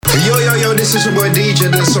this is your boy DJ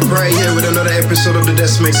Desop right here with another episode of the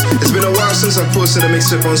Desk Mix. It's been a while since I posted a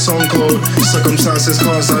mixtape on SoundCloud. Circumstances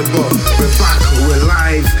caused that, but we're back, we're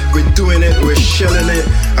live, we're doing it, we're shelling it.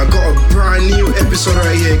 I got a brand new episode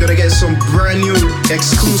right here. Gonna get some brand new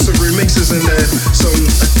exclusive remixes in there,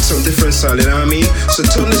 some different style, you know what I mean? So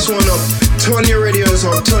turn this one up, turn your radios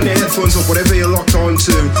up, turn your headphones up, whatever you're locked on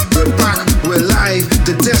to. We're back, we're live,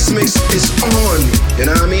 the Desk Mix is on, you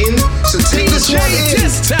know what I mean? So take this one in.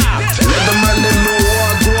 Let the man them know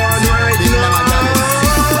what go on right now.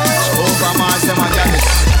 Over Mars, them a Janis.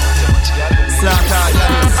 Slaughter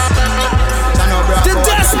Janis. The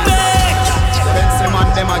Desk Mix. Pencil man,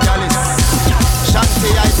 them a Janis. Shanty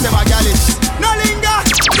Ice, them a Janis. No linger,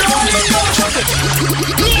 no linger.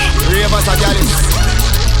 Ravers a Janis.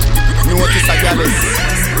 Notice a Janis.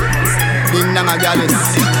 Ding dong a Janis.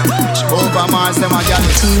 Over Mars, them a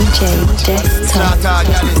Janis. DJ Desktop. Slaughter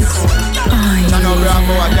Janis. No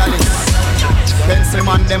Bravo a Janis. Pencil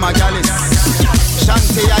man, them a Janis.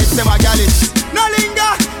 Shanty Ice, them a Janis. No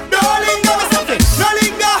linger, no linger, me stuff it. No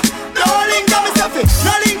linger, no linger, me stuff it.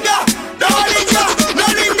 No linger, no linger, no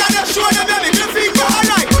linger. Just show them your little finger,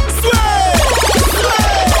 alright. Sway, sway,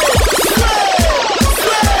 sway,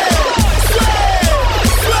 sway,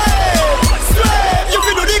 sway, sway. You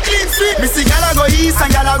can do the clean sweep. Me see gyal a go east and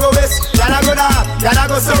gyal a go west. Gyal a go north, gyal a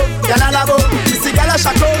go south, gyal a labo. Me see gyal a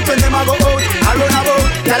shock out when them a go out. I run about,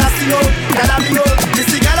 gyal a sing out, gyal a bring out. Me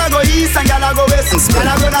see gyal a go east and gyal a go west. Gyal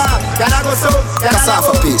a go north, gyal a go south, gyal a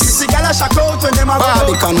labo. Me see gyal a shock out when them a go out. I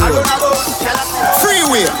run about, gyal a sing out.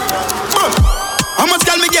 Freeway. How much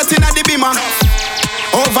gyal me guessing at the Beamer?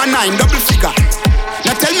 Over 9, double figure.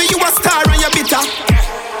 Now tell me you a star and you bitter.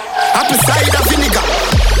 Apple cider vinegar.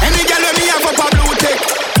 Any gyal when me have up a blue tick.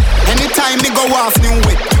 Anytime me go off new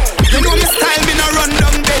whip. You know me style me no run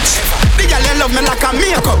down bitch. The gyal you love me like a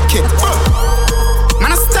makeup kit.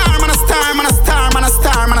 Man a star, man a star, man a star, man a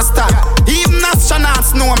star, man a star. Even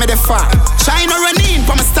astronauts know me the far. China run in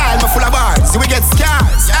for my style, me full of bars. We get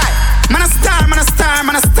scars. Man a star, man a star,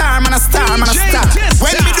 man a star, man a star, man a star.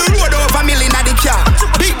 When me do road over million at the car.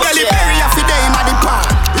 Big belly berry off the day in the park.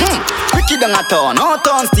 Ricky down a town, no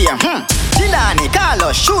town stay. Gilani,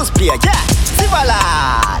 Carlos, shoes player, yeah.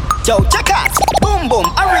 Sivalad, yo, check out. Boom boom,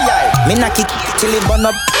 Ariel. Me knock it till it burn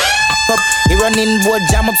up. He running board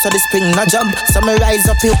jam up so the spring no jump. So me rise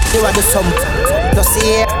up you are the sump. Just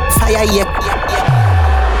see fire here.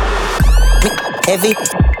 Me heavy,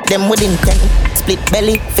 them with intent. Split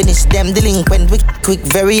belly, finish them delinquent. Quick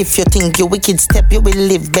very, if you think you wicked step, you will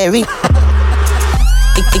live very.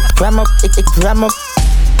 It ram up, it ram up.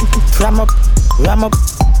 Ram up, ram up.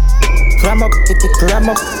 Ram up, it ram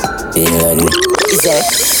up. Bin Laden. Is that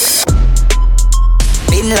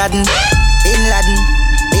Bin Laden, Bin Laden,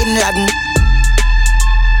 Bin Laden,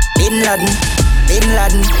 Bin Laden, Bin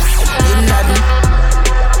Laden, Bin Laden,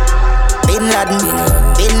 Bin Laden,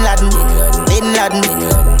 Bin Laden,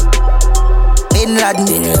 Bin Laden,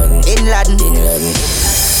 Bin Laden, Bin Laden.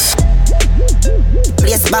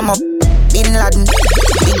 Place bam up, Bin Laden,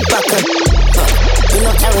 big buckle. You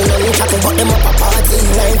know carry no new chapel, but them up a party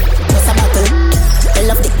line. What's a battle? I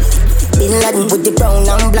love the Bin Laden with the brown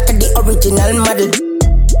and black of the original model.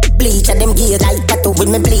 Bleach at them gears like tattoo with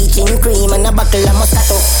me bleaching cream and a buckle of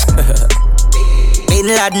Moscato. Bin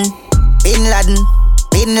Laden, Bin Laden,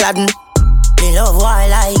 Bin Laden. Me love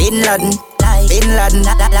wildlife. Bin Laden, Bin Laden,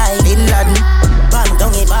 Bin Laden. Bang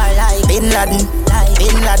down it bar like Bin Laden,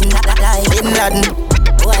 Bin Laden, Bin Laden.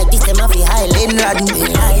 Boy, this them off the high. Bin Laden,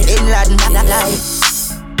 Bin Laden.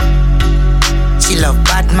 She love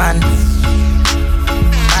Batman,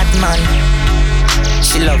 Batman.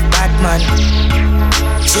 She love Batman.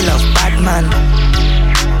 She love Batman,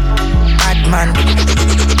 Batman.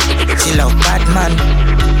 She love Batman,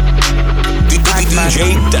 Batman.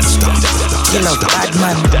 She love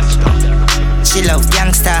Batman. She love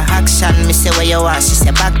gangster action. Me say where you are, she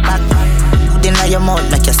say back. Put in your mouth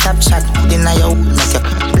like your Snapchat. Put in your like your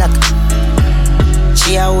black.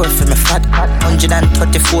 She a work for me fat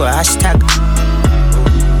 134 hashtag.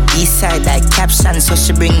 Eastside like caption, so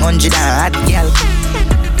she bring 100 and hot girl.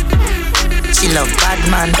 She love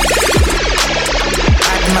Batman,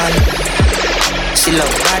 Batman. She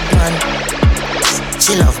love Batman.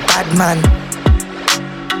 She love Batman,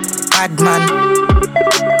 Batman.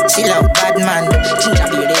 She love Batman. Ginger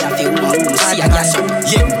beer they have a woman. See a gas up.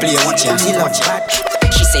 Yeah, play watch ya. She love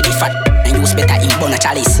Batman. She say the fat and use better in bun a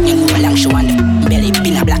chalice. You know long show and belly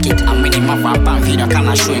pin a black it. And when him a rap and feed a can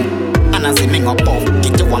a showing. And as he make up puff,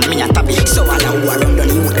 get you 1 minute a bit. So all I who around on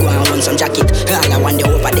you would go and run some jacket. All I want the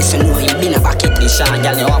over this, you know him been a bucket. This shot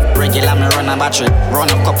gal you up, regular me run a battery.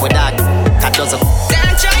 Run a cup with dog, that does a.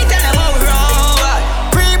 Don't try tell them how we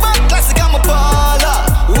roll. Pre-buck classic, I'm a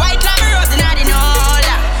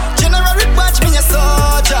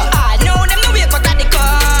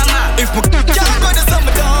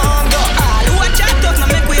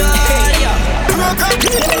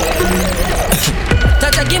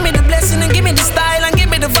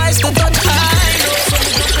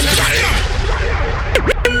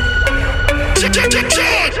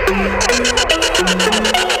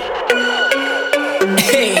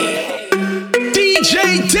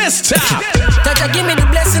DJ Desktop. Jaja, give me the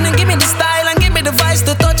blessing and give me the style and give me the voice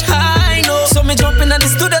to touch high note. So me jump in at the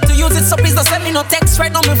studio to use it, so please don't send me no text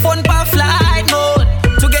right now. Me phone pa flight mode.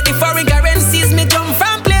 To get the foreign currencies, me jump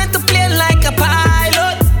from plane to plane like a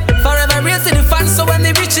pilot. Forever real to the fans, so when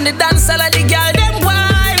they reach in the dance, all of the girl them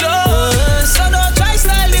wild. So don't try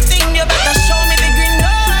style the thing, you better show me the green,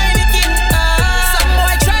 no anything. Some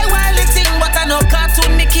boy try wild the thing, but I know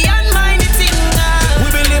cartoon Mickey and mine the thing. We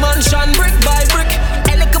build the mansion brick by brick.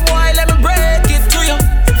 Hey, little boy, let me break it to you.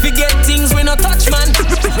 Forget things we no touch, man.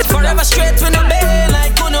 Forever straight, we no bail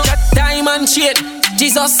like Kuno. Diamond shade,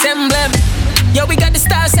 Jesus emblem. Yo, we got the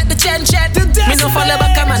stars at the chen. Me no follow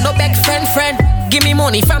back, I'm no beg friend. Give me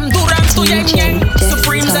money from Durham to Yang Yang.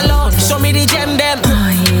 Supremes alone, show me the gem them.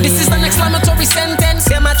 This is an exclamatory sentence.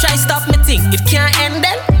 Them I try stop me thing, it can't end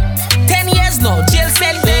then. 10 years no, jail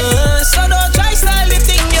sentence. So don't try style the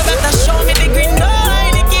thing, you better show me the green, no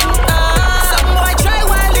anything. Some boy try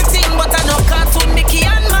wild the thing, but I know cartoon Mickey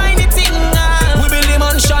and mine the thing. We build the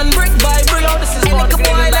mansion brick by brick. Hey, little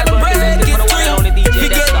boy, let me break it to you.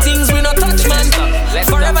 Forget things we no touch, man.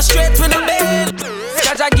 Forever straight with the bail.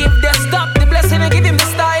 Jaja give the stop the blessing and give him the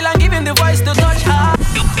style and give him the voice to touch her.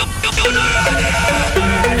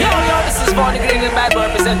 Yo, this is Bonnie Green and Bad Boy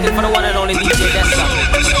representing for the one and only DJ Desktop.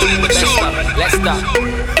 Let's stop.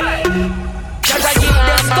 Jaja give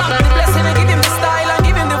the stop the blessing and give him the style and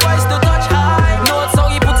give him the voice to touch her. Know so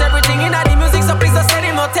he puts everything in the music, so please don't send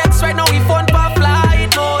him no text right now. We phone pa flight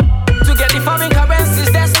mode. To get the farming currencies,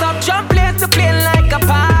 Desktop jump plane to plane like a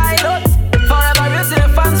pilot. Forever real to the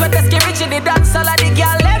fans when they get rich in the dance, all of the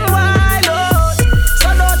girl them wild out. So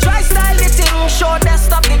don't try style the thing, show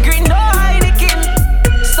Desktop the green, no hide the king.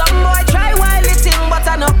 Some boy try wild the thing, but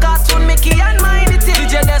I know cartoon Mickey and mine the thing.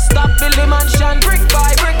 DJ Desktop build the mansion brick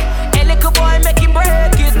by brick. A little boy make him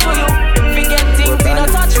break it to you. Forget things in a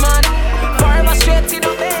touch, man. Forever straight in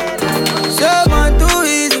a bed. So man too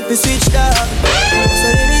easy to switch that.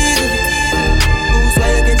 So they easy. Who's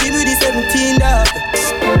why you can give me the 17 dog.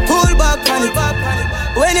 Pull back on it.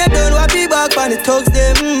 When you done, what be back on the thugs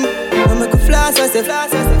them. I make a flash, I say. Tell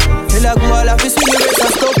a girl if you swing the race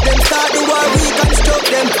and stop them. Start the war, we can stop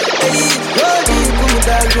them. Hey, roll deep, come with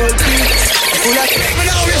that roll deep. Pull up.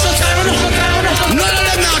 None of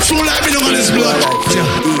them not true like me, no man is blood.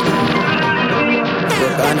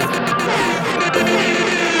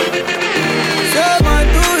 So man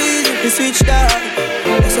too easy to switch that.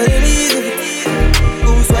 So they easy.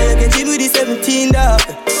 Who's why you can give me the 17 dog.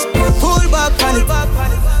 Pull back on it.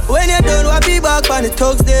 When you done, what be back on the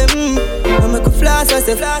thugs them. I make a flash, I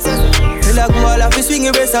say. Tell a girl if you swing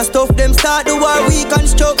your race and stuff them. Start the war, we can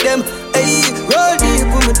stop them. Hey, roll deep,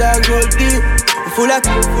 put me dog, roll deep. Full of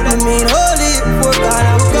I mean holy. 4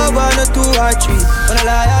 corner, we cover no 2 or 3. When a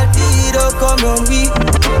loyalty don't come on we.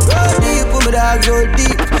 Roll deep, put me dog, roll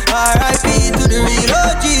deep. R.I.P. to the real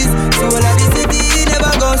OGs. So all of the city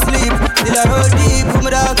never gon' sleep. Till I roll deep, put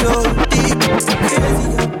me dog, roll deep.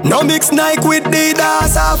 No mix Nike with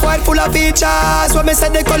Adidas, half white full of features. When me say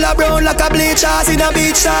the color brown like a bleachers in a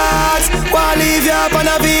beach shots. Wanna leave you up on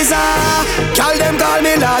a visa. Call them call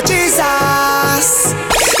me Lord Jesus.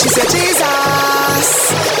 She said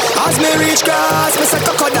Jesus. As me reach grass, me say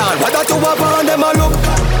cocoa down. What got to up on them a look.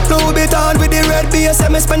 Blue bit on with the red base.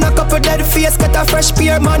 And me spend a couple dead face. Get a fresh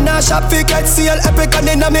pair, man, a shop fi get seal. Epic and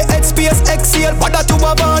inna me head space, exhale. What got to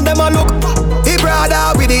up on them a look. He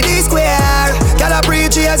brother with the D-square. Girl a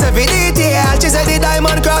preach every detail. She said the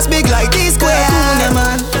diamond cross big like D-square.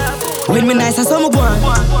 When me nice as some one.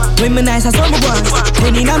 When me nice as some one.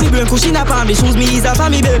 When inna me brain cushion up on me shoes me is up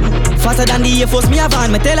on me baby. Faster than the Air Force me a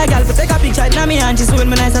van. Me tell a girl to take a picture inna me hand. She say when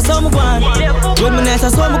me nice as some one. When me nice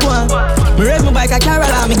as some one. Me raise my bike a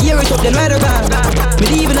Caroline. Me gear it up then ride around. Me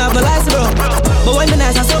don't even have no lights bro. But when me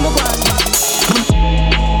nice as some one.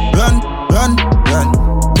 Run, run, run.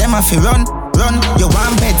 Them a fi run, run. You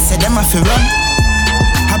want bet say them a fi run.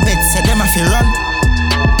 I bet say them a fi run.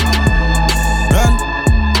 Run,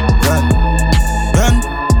 run, run,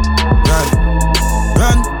 run,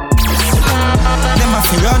 run. Them a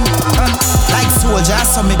fi run, run. Like soldiers,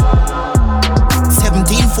 so me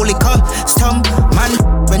 17 fully custom. Man,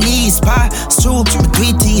 when he's pass through, do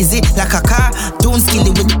it easy like a car. Don't skill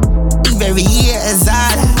it with very years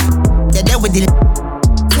hard. They're there with the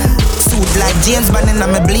suit like James Bond in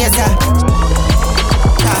my blazer.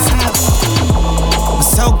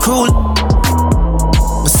 So cruel,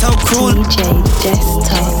 so cruel. DJ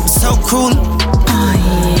Desktop. So cruel. Oh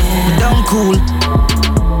yeah. Don't cool.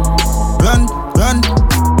 Run, run.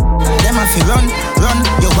 Them a fi run, run.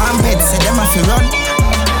 You want bet, say them a fi run.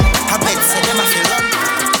 I bet, say them a fi run.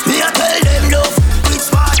 Me a tell them love, it's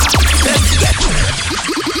smart. Let's get.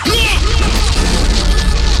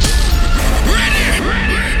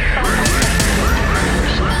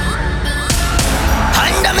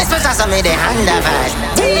 so me the underbad.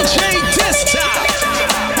 DJ Testa.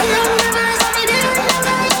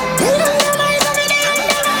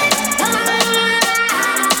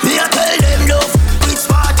 Me a tell them love, it's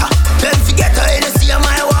water. Them forget her in the sea of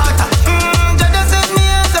my water. Jada set me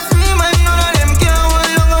as a free man. None of them can't hold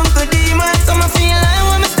long on to demon. So me feel like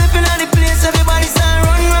when me stepping out the place, everybody start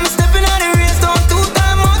run. When me stepping out the race, don't 2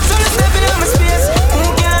 times out. So me stepping out my space. Who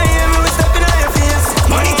can't hear me? Me stepping out your face.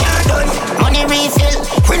 Money can't done, money refill.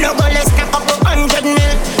 We no go let's stack up 100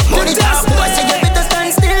 mil. Money talk, boy, so you better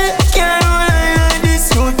stand still. Can't roll like this,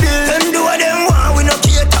 you feel. Them do what them want, we no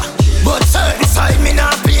cater. But certain side me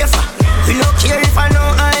not pay for. We no care if I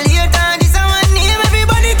know all later. This a one name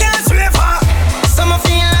everybody can swear for. So me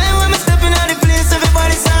feel like when me stepping out the place,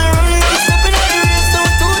 everybody start run. When me stepping out the race,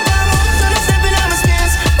 don't 2 times out. So me stepping out my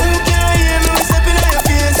space. Who can't hear me? Me stepping out your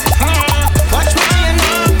face. Watch me and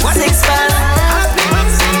what 6 5.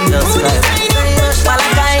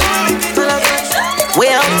 We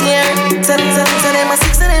out here, tell them a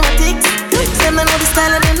 6 and them a ticks. Them don't know the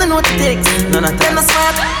style and them don't know the ticks. Them not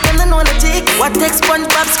smart, them don't know the tick. What takes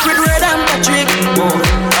SpongeBob, Squidward and Patrick?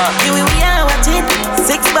 Here we are, watch it.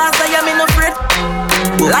 6 bars, I am in no fret.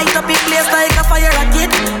 Light up in place like a fire rocket.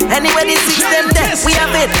 Anyway, the 6 them there, we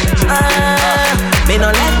have it. Me no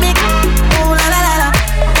let me. Oh la la la la.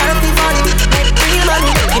 Gotta be funny, make real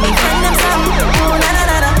money. Give me friend them some. Oh la la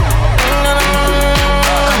la la.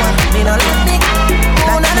 Me no let me.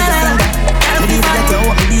 Oh la la la la. Gotta be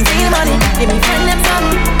funny, real money. Give me friend them some.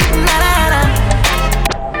 La la la.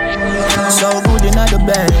 So good in the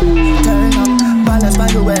bed. Turn up, balance by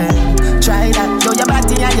the way. Try that, show your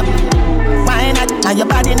body and your why not? And your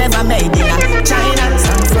body never made in China.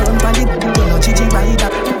 Stand firm on the you know chichi rider.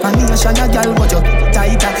 And me a shine a girl but you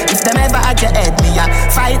tighter. If them ever at your head, me a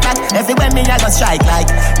fighter. Everywhere me a go strike like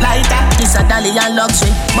lighter. This a dolly and luxury,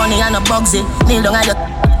 money and a Bugsy. Kneel down at your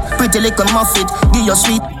pretty little muffet. Give you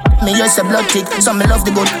sweet, me use a blood tick. So me love the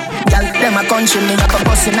good girl. Them a country me a go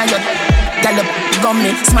bustin' at your girl you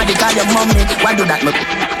gummy, smarty call your mommy. Why do that, me?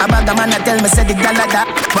 A bag of man a tell me say the girl like that,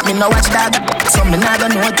 but me no watch that. So me not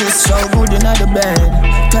gonna notice. So good in the bed.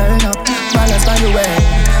 Turn up, balance on the way.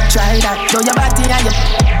 Try that, show your body and your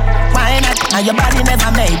why not? And your body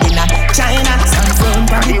never made in China. Stand firm,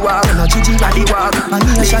 body walk, no chichi body walk. And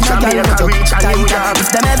me a shine a girl but you tighter. If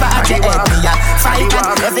them ever at your head, me a fight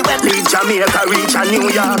that. Everywhere leave Jamaica, reach a New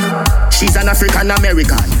York. She's an African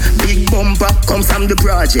American. Big bumper come from the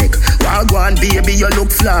project. Wagwan baby, you look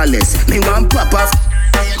flawless. Me want pop off.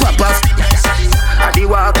 Adi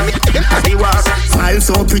walk. Smile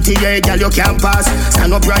so pretty, yeah, girl, you can't pass.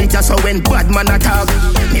 Stand up right, so when bad man attack.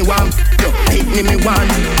 Me want, you hit me want.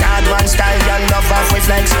 Dad one style, girl, love off with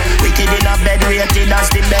flex. Wicked in a bed, rated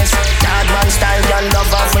as the best. Dad one style, girl,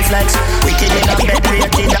 love off with flex. Wicked in a bed,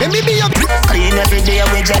 rated. Let me be your clean every day,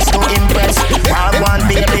 we just to impress. Wagwan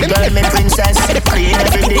baby girl, me princess. Clean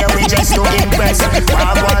every day, we just to impress.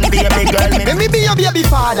 Wagwan baby girl, me. Let me be your baby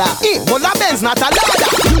father. But that Benz not a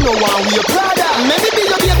ladder. You know why we a Prada. Let me be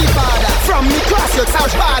your baby father. From me cross your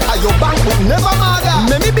touch father. Your bank book never mother.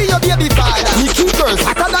 Let me be your baby father. Me keep girls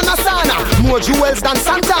hotter than a sauna. More jewels than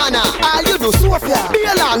Santana. All you do Sophia.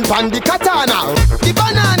 Bailan pan the katana. The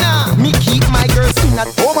banana. Me keep my girls in a.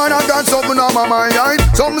 Oh man, I got something on my mind.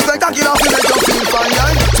 Something spectacular to make you feel fine.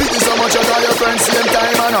 Sweet so much you call your friends same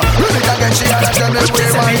time. Run it again, she had a tell me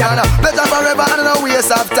way man. Better forever and no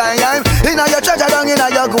waste of time. Inna your treasure down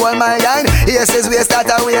inna your gold mine. Here says waste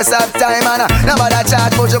that a waste of time. No matter chat,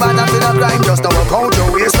 put your bottom in a grind. Just to walk out your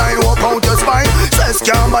waistline, walk out your spine. Says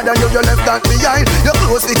can't bother you, you left that behind. Your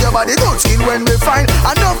clothes fit your body, don't skin when we find.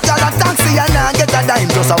 Enough y'all a taxi and now get a dime.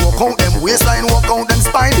 Just a walk out them waistline, walk out them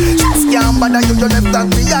spine. Says can't bother you, you left that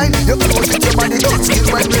behind. Your clothes fit your body, don't skin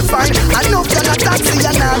when we find. Enough y'all a taxi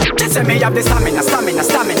and now. Say me have the stamina. For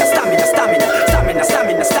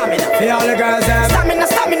all the girls have stamina.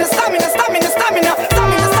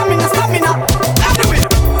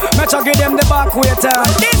 Metro give them the back waiter.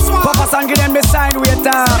 Papa San give them the side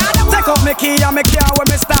waiter. Take up me key and me car where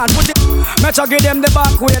me stand. Put it. Metro give them the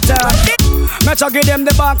back waiter.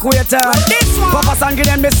 Papa San give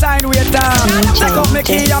them the side waiter. Take up me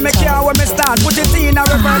key and me car where me stand. Put it in a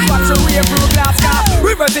reverse watch the way through glass car.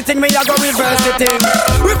 Reverse the thing, me I go reverse the thing.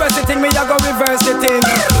 Reverse the thing, me I go reverse the thing.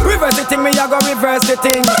 Reverse the thing, me I go reverse the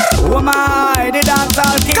thing. Oh my, the dance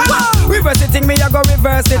all king. Reverse the thing, me I go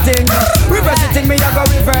reverse the thing. Reverse the thing, me I go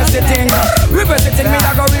reverse the thing. Reverse the thing, me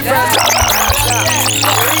I go reverse.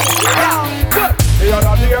 Good. The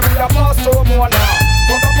other day me a pass to Mona.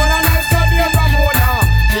 Woke up on a nice girl named Ramona.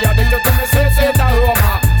 She addicted to me sweet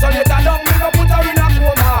aroma. So later down me go put her in a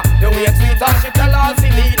coma. The way sweet and she tell her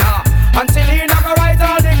Selena. And Selena go write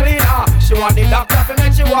all the cleaner. She want the doctor to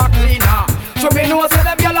make she walk clean.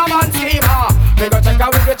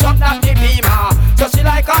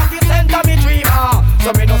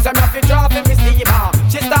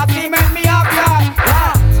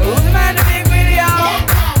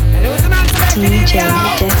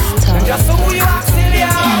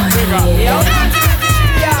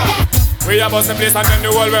 bust the place and then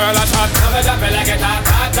the whole world a chat. Now me drop it like it hot,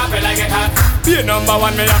 hot, drop it like it hot. Be number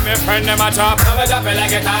one, me and my friend them a chop. Now me drop it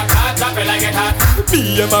like it hot, hot, drop it like it hot.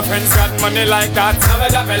 Me and my friends got money like that. Now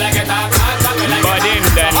me drop it like it hot, hot, drop it like it hot. But in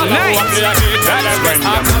the night, that's when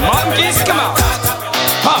the monkeys come out.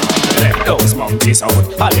 Let those monkeys out.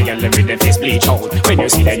 All the girls with them face bleach out. When you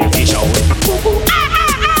see them, you fish out.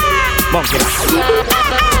 Monkeys.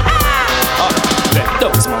 Let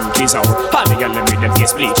those monkeys out. All the girls with them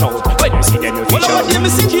face bleach out. When you see them, you fish out. Let me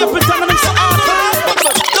see you pretend I'm so hard.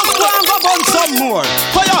 Just go and go burn some more.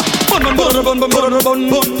 Fire. Bun,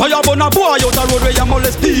 fire burn a boy out the road where you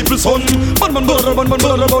molest people, son. Bun, a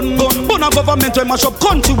government where mash up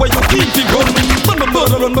country where you keep the gun. Bun,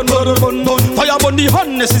 fire burn the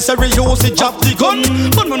unnecessary usage of the gun.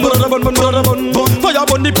 Bun, fire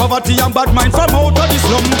burn the poverty and bad mind from out of the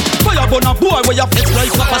slum. Fire burn a boy where you flex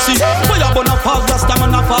like capacity. Fire burn a false last time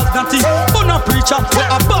and a false nanty. Bun a preacher where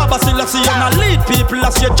a barber still a see and a lead people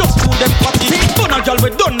as you just do them party. Bun a girl we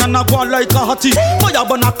done and a go like a hottie. Fire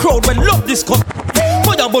burn a crowd when love this cup.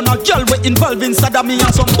 Fire burn a girl we involved in sodomy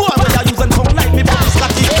and some boy where you using tongue like me for this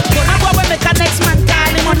catty. Burn a boy we make a next man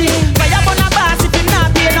call him money. Fire burn a boss if him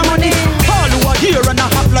not pay no money. All who are here and a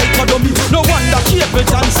hot like a dummy. No wonder keep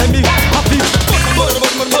it and say me happy.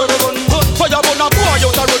 Fire burn a boy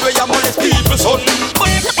out the road where you molest people, son.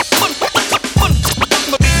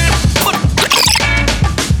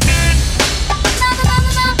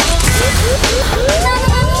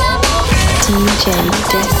 DJ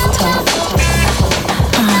Desktop.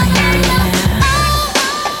 Oh yeah.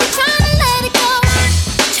 Trying to let it go.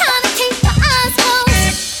 Trying to keep my eyes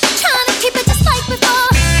closed. Trying to keep it just like before.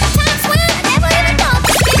 Times when I never even thought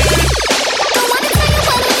to speak. Don't wanna tell you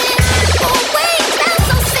what it is. Oh wait,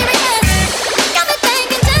 that's so serious. Got me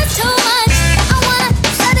thinking just too much. I wanna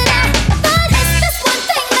shut it out, but it's this one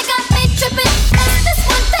thing that got me tripping. It's this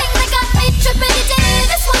one thing that got me tripping. It did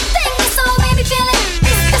this one thing that so made me feel it.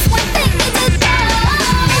 It's this one thing that did.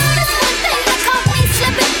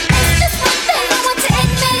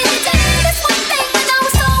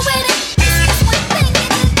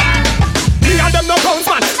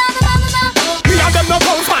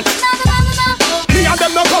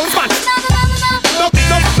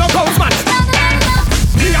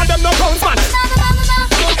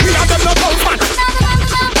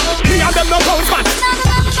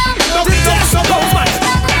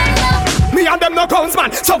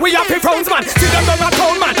 So we happy frowns man, see them on a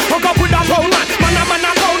town man, hook up with a pound man, man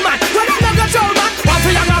a pound man, when I never told man, want to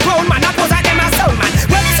young a pound man, that was like them a sound man,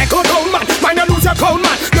 when they say go down man, mind you lose your crown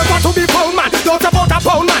man, never to be pound man, don't about a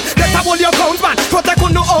pound man, let a hold your pounds man, protect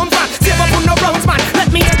on no own man, save up on no rounds man, let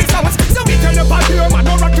me hear the sounds, so we tell them about here man,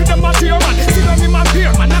 no rock to them a fear man, see them in my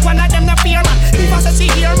fear man, not one of them no fear man, leave us a see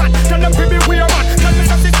here man, tell them to be weird man, tell me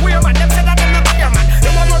something queer man, them say that them no fear man,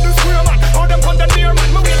 them a run the square man, all them come the near man,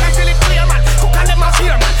 me wait until it clear man, cook and them a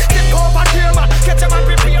fear man. Over here, man, get your man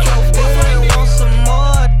prepared. Want some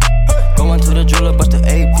more? Going to the jeweler, bust the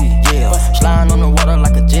AP, yeah. Sliding on the water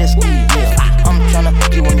like a jet ski, yeah. I'm tryna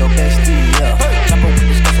fuck you on your bestie, yeah. Chopper with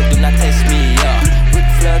the stuff, so do not test me, yeah. Ric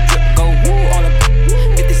Flair drip, go woo on the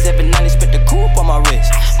 5790, spit the coupe on my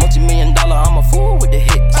wrist. Multi-million dollar, I'm a fool with the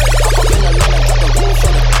hits. Hop up in the lane and drop the roof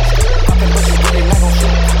on the poppin' bitches, really not gon'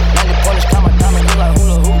 shoot. 90 pointers, count my diamond, look like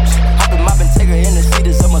hula hoops. Hoppin' moppin' Tigger in the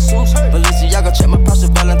seats of my suits. Balenciaga, check my purse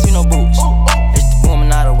with Valentino boots. It's the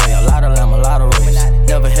woman out of way, a lot of lamb, a lot of race.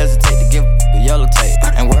 Never hesitate to give the yellow tape.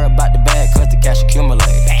 Ain't worry about the bag, cause the cash accumulate.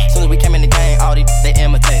 Soon as we came in the game, all these, they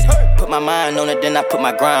imitated. Put my mind on it, then I put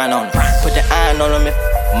my grind on it. Put the iron on them if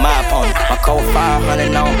my opponent. My code 500,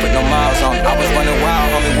 I don't put no miles on it. I was running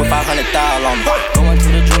wild, homie, with 500,000 on me. Going to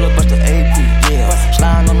the jeweler, bust the AP, yeah.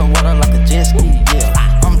 Sliding on the water like a jet ski,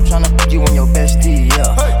 yeah. I'm tryna put you on your bestie,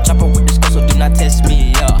 yeah. Chopper with this girl, so do not test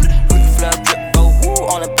me, yeah. Ric Flair drip, go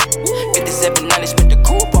woo on a 5790, spit the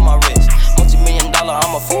coupe on my wrist. Multi-million dollar,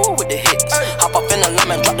 I'm a fool with the hits. Hop up in the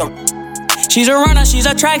lemon, drop the. She's a runner, she's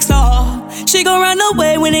a track star. She gon' run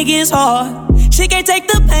away when it gets hard. She can't take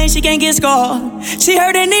the pain, she can't get scarred. She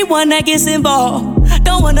hurt anyone that gets involved.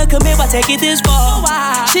 Don't wanna commit, why take it this far?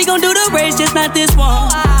 She gon' do the race, just not this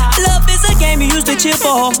one. Love is a game you used to cheer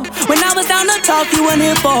for. When I was down to talk, you weren't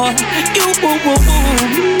here for. You woo woo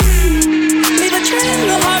woo. Leave a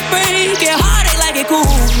trail of heartbreak, get heartache like it cool.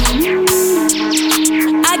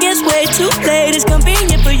 I guess way too late is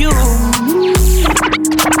convenient for you.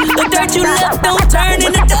 The dirt you left don't turn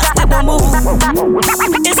into dust, it don't move.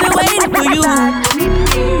 It's been waiting for you.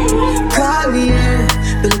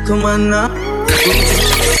 Caliente, pero come on now.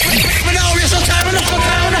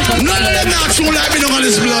 None of them not true like me, no on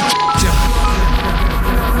this blood.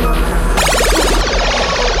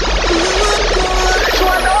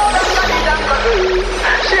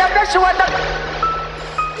 she want that.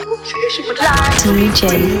 She would like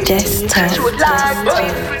DJ Desktop. She would like to be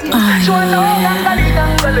free. She want to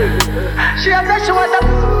she said she want that.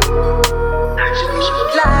 She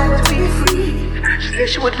would like to be free. She said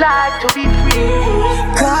she would like to be free.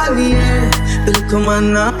 Call me, yeah. Don't come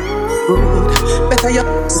on now. Better you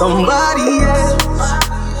somebody, yeah.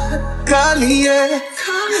 Call me, yeah.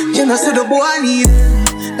 You know, say the boy need.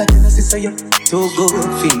 Like you know, say you're too good,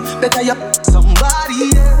 feel. Better you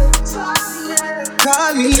somebody, yeah.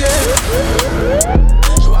 Call me, yeah.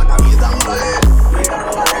 She wanna be dangale.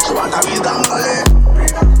 She wanna be dangale.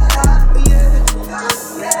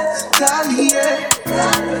 Call me, yeah.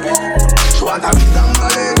 She wanna be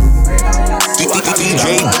dangale.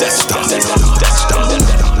 DJ Desktop.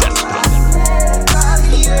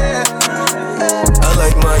 I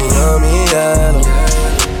like Miami, yellow.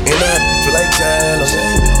 And I feel like jello.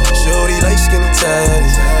 Shorty like skin and tatty.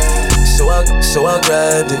 So I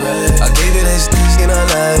grabbed it. I gave it as and I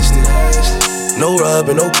lashed it. No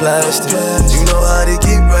rubber, no plastic. You know how to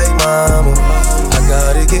get right, mama. I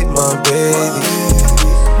gotta get my baby.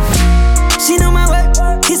 She know my work,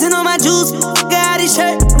 kissing on my juice. Got his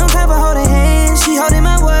shirt, no time for holding hands. She holding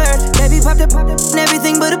my word. Baby pop the and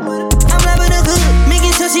everything but a. I'm loving her good,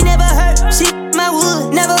 making sure she never hurt. She my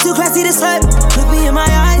wood, never too classy to slurp. Look me in my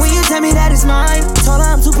eyes when you tell me that it's mine. Told her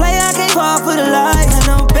I'm too play, I can't fall for the lies. I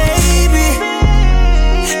know, baby,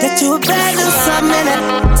 that you a bad little something and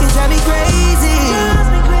that you drive me crazy.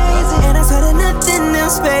 And I swear that nothing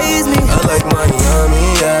else fazes me. I like Miami,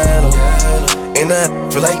 yellow. And I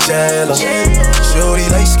feel like jello. Shorty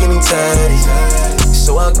like skinny tatty.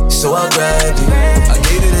 So I grabbed it. I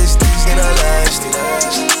gave it as and I lashed it.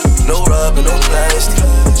 No rubber, no plastic.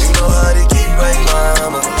 You know how to get right,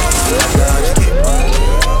 mama. I gotta get right.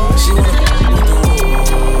 She wanna with the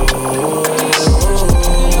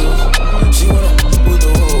she wanna with the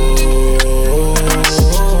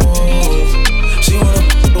she wanna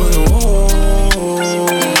with the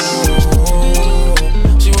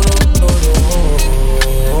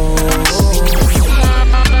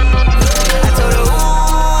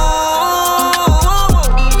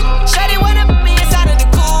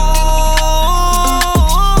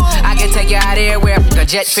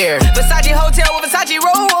jet fare. Versace hotel with Versace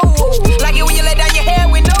roll. Like it when you let down your hair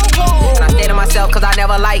with no clothes. And I say to myself, cause I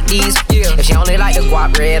never like these. Yeah. If she only like the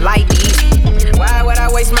guap red like these. Why would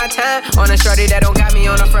I waste my time on a shorty that don't got me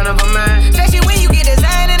on the front of a mind? Especially when you get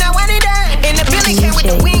designed and I want it done. In the Billy cat with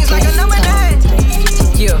the wings like a number 9.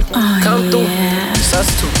 Yeah, come through. Just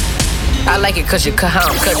us two. I like it cause you cut how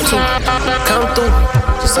I'm cut too. Come through.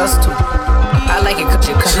 Just us two. I like it cause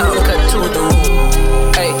you cut how I'm cut too.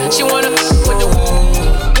 Hey, she wanna with the woo.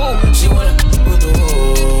 She wanna with the woo.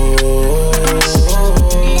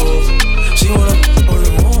 She wanna with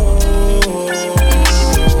the woo.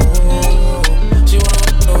 She wanna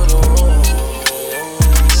with the woo.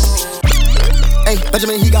 Hey,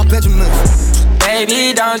 Benjamin, he got Benjamin.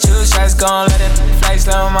 Baby, don't you stress, gon' let it flex,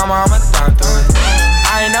 little mama, I'ma don't do it.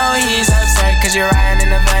 I know he's upset cause you're riding in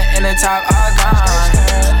the vent in the top all gone.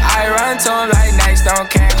 I run to him like next, don't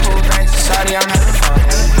care who ranks. Shawty, I'm having fun.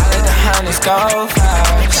 I let the honeys go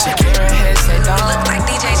fast. Shakira hits, they don't look like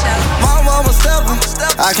DJ Show. My mama steppin',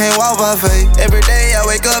 I can't walk by faith. Every day I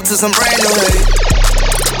wake up to some brand new hate.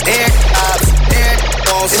 Air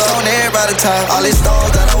on on everybody top. All these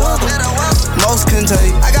stars that I welcome, most couldn't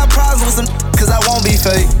take. I got problems with some cause I won't be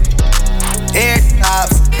fake. Air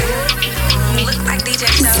tops. You look like DJ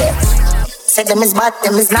Show. Say them is bad,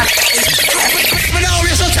 them is not. Say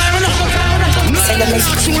them is.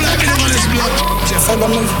 Say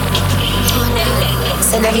them is.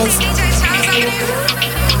 Say them is.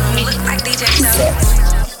 You look like DJ Show.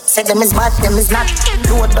 Say them is bad, them is not.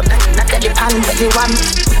 Load up, not get the pan, but the one.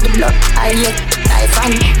 The blood, I hate, I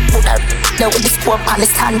fan. Put her there with the scope on the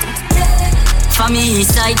stand. For me,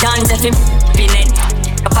 side dance, if him pinning.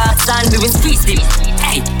 A part stand, we will squeeze him.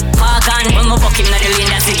 Hey, Morgan, when my fucking not the lane,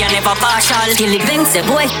 that's again never partial. Kill it, bang, say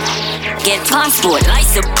boy. Get passport,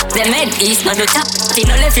 license, the med is not the top. You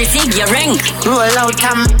know, let's receive your ring. Roll out,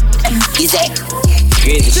 easy.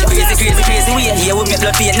 Crazy, we are here with me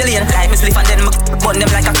blood in the lane. Life is live and then burn them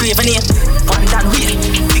like a craven here. One that way.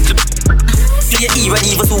 Play E when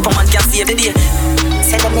even Superman can save the day.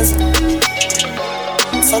 Say them is.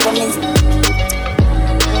 Say them is.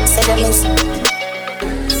 Say them is.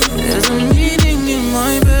 There's a meaning in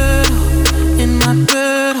my bed, in my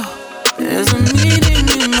bed. There's a meaning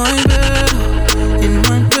in my bed, in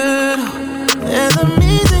my bed. There's a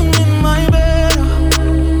meaning in my bed,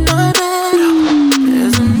 my bed.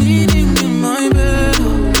 There's a meaning in my bed,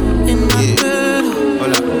 in my bed.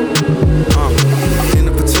 Hold up.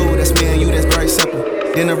 Dinner for two, that's me and you, that's very simple.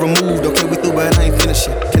 Dinner remove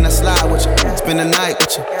spend the night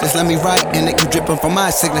with you. Just let me write and it you dripping from my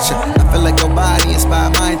signature. I feel like your body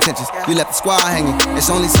inspired my intentions. You left the squad hanging, it's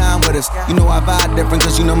only time with us. You know I vibe different,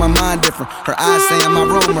 cause you know my mind different. Her eyes say in my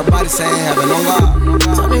room, her body saying heaven on God.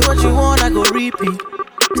 Tell me what you want, I go repeat.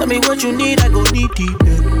 Tell me what you need, I go deep, deep.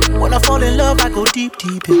 When I fall in love, I go deep,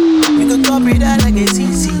 deep. You can copy that like it's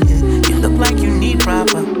easy. You look like you need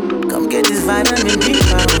proper. Come get this vitamin D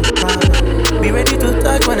power. Be ready to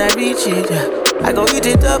touch when I reach it. I go eat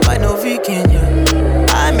it up, I know vegan.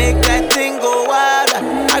 I make that thing go wild.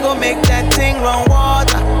 I go make that thing run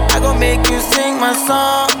water. I go make you sing my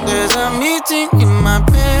song. There's a meeting in my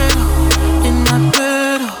bed, in my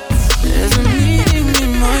bed. There's a meeting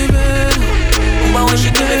in my bed. But when she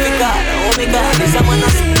give me the God, oh my God, this I'm gonna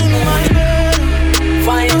sing in my bed.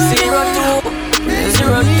 502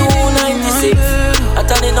 0296. I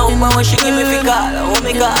tell you now, but when she give me the God, oh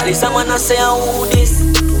my God, this I'm gonna say who this.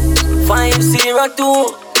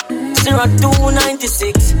 502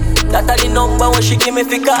 0296. That are the number when she give me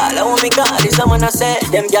the call. Oh my God, this I'm gonna say.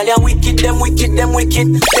 Them gyal are wicked, them wicked, them wicked.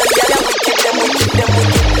 Them gyal are wicked, them wicked, them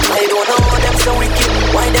wicked. I don't know how them so wicked,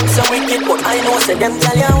 why them so wicked, but I know say them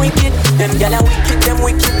gyal are wicked. Them gyal are wicked, them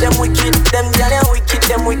wicked, them wicked. Them gyal are wicked,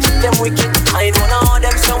 them wicked, them wicked. I don't know how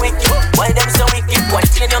them so wicked, why them so wicked. Why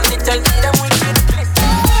can you tell me them wicked?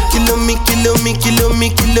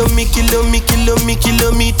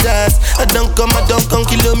 Kilometers. I don't come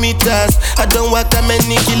kilometers. I don't walk that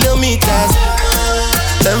many kilometers.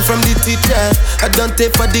 Learn from the teacher. I don't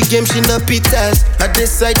take for the game, she no pitas. I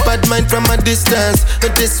decide bad mind from a distance.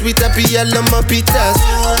 Not this sweet happy, I love my pitas.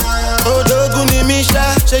 Oh, Doguni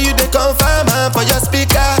Misha, show you the confirm for your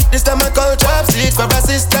speaker. This time I call chopsticks for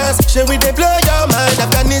assistance. Show we they blow your mind,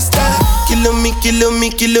 Afghanistan. Kilometers.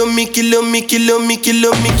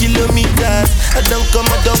 I don't come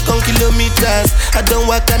kilometers. I don't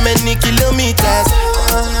walk that many kilometers.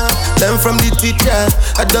 Learn from the teacher.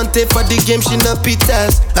 I don't take for the game, she no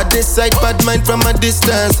pitas. I decide bad mind from a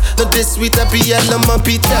distance. Not this sweet happy, I love my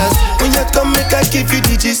pitas. When you come, make I give you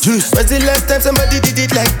digits. When's the last time somebody did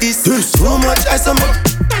it like this? Too much ice on my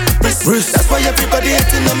wrist. That's why everybody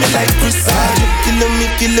hating on me like Chris.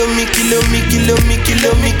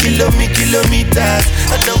 Kilometers.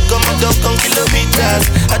 I don't come kilometers.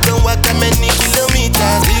 I don't walk that many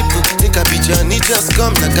kilometers. People think I be Johnny, just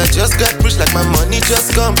come. Like I just got rich, like my money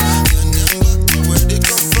just come. Where they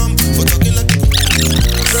come from? For talking like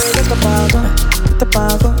get the pago, get the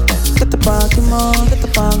pago, get the pago, get the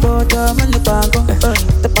pago, diamond the pago,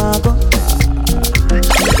 the pago.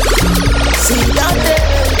 See down there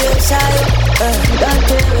where we shy, down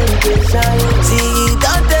there where we shy. See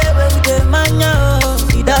down there where we mania,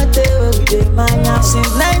 down there where we mania.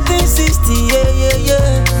 Since 1960,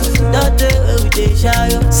 yeah. Down there where we shy.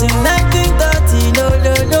 Since 1930, no.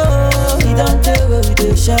 Down there where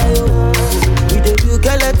we shy. We dey do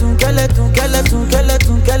skeleton.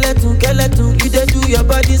 You dey do your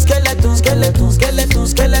body skeleton. We dey do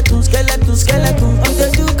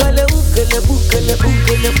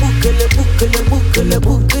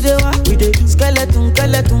we dey do skeleton.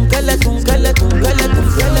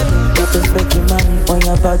 Got to fake your money on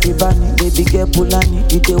your body, bunny. Baby girl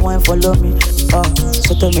Pulani, you dey wine follow me.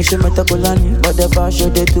 So tell me she metabolani, whatever show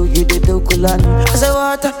they do, you dey do Kulani. I say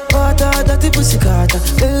water, dirty pussy carter.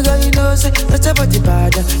 Baby girl, you know say that's your body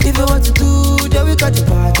bad. If you want to do, then we got the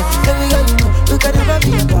party. Baby girl, you know you can never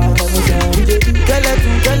be a part. We dey do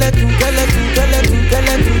skeleton.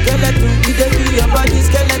 You dey do your body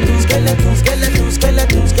skeleton. You dey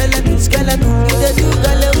do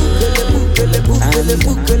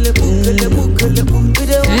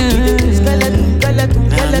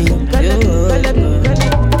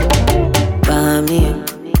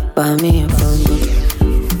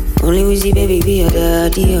only we see baby be a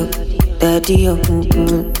daddy up.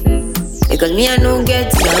 Because me I don't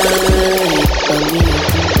get time.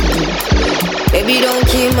 Baby don't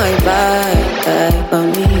kill my vibe for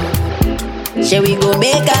me. Shall we go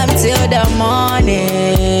make up till the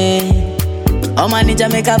morning? Oh man, need to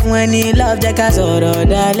make up when he love the casoro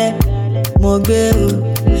dale. Mogbe.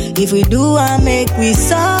 If we do, I make we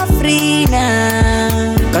so free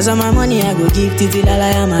now. Cause all my money I go give to till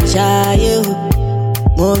I am a child.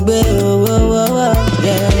 Mogbe,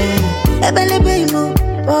 yeah. Ebele mo.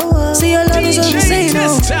 See your love is all the same,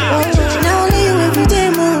 now only you every day,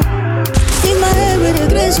 mo. In my head with the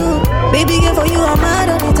grace, mo. Baby, girl, for you, I'm mad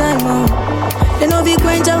all the time, mo. They know be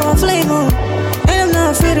quench our flame, mo. And I'm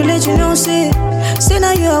not afraid to let you know, say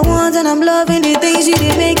now you are one, and I'm loving the things you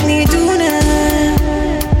did make me do now.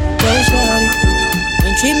 Don't worry,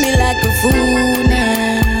 don't treat me like a fool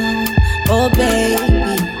now. Oh,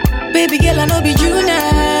 baby, girl, I know be you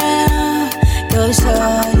now. Don't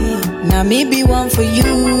worry. Now me be one for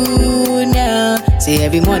you now. Say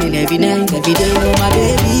every morning, every night, every day, oh my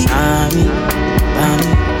baby. Bami, bami,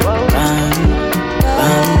 bami,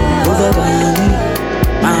 bami, over bami,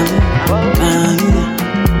 bami, bami,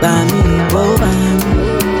 bami, oh bami,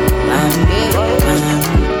 bami, bami,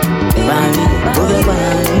 bami, over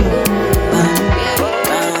bami, bami,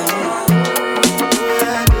 bami.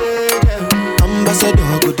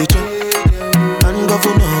 Ambassador go the check, and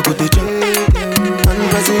governor go the check, and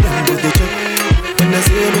president go the check. When I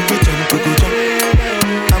say make we jump, we go jump.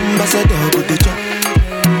 Ambassador go the check,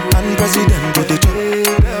 and president go the check,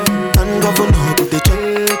 and governor go the check.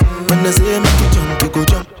 When I say make we jump, we go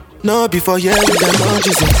jump. No before yeah, we don't know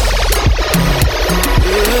Jesus.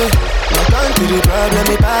 Yeah, my country the problem,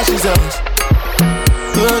 it passes us.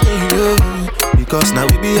 Because now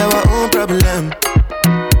we be our own problem.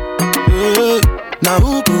 Now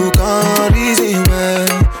who can reason well.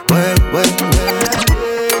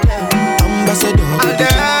 Ambassador go the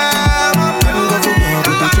check, and governor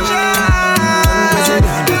go the check, and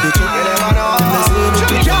president go the check. When I say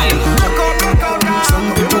make we jump, we go jump. Some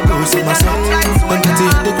people go say my son, then they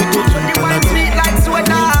say they go jump and I go. Sweet like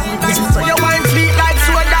soda, so your wine sweet like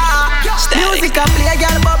soda. Music a play,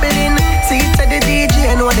 girl bubbling. See it to the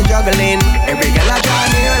DJ and what they juggling. Every girl a draw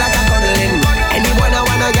near like a cuddling. Anyone I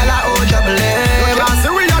want a girl a old juggling.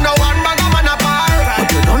 We don't know one bag of man apart, but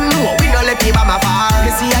you don't know we don't let people my far.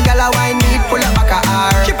 You see a girl a wine need pull up back a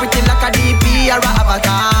R. She pretty like a DP or a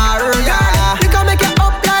avatar. Yeah, we can make it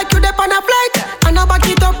up like you dip on a flight, and I back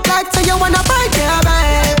it up like so you wanna fight, yeah,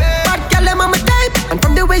 babe. But girl them on my type, and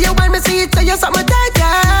from the way you want me see it, so you something tight,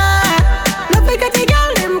 yeah. Love like a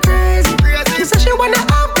girl them crazy. She say she wanna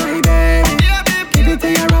up, baby. Give it to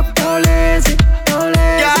your up, don't lazy, don't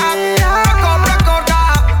lazy. Yeah, rock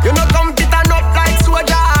out, you know come fit and up like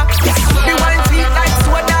soda. The wine sweet like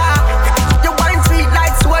soda. Your wine sweet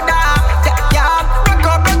like soda. Yeah, rock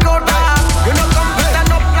out, you know come fit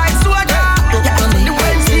and up like soda. The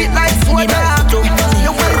wine sweet like soda.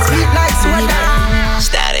 Your wine sweet like soda.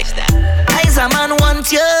 Static. I as a man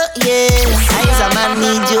want you, yeah. I as a man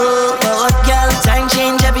need you. But girl, time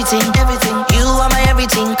change everything. You are my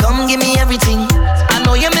everything. Come give me everything. I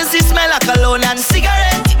know you miss the smell of cologne and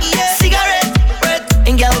cigarette. Yeah, cigarette. Breath.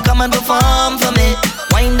 And girl, come and perform for me.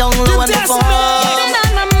 Wind down low and perform. You've been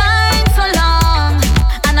on my mind so long,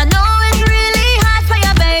 and I know it's really hard for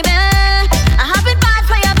you, baby. I have it bad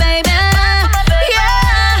for you, baby.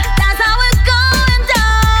 Yeah, that's how it's going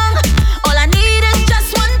down. All I need is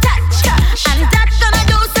just one touch, and that's gonna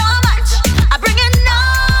do so much. I bring it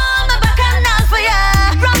on my back and down for you.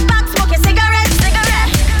 Rock back, smoke your cigarette.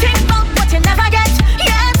 Think about what you never get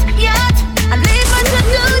yet, and leave me to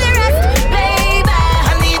do the rest, baby.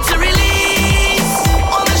 I need to release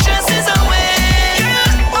all the stresses away.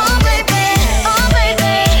 Oh baby, oh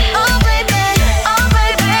baby, oh baby, oh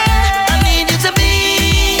baby. I need you to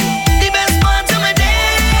be the best part of my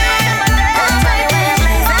day.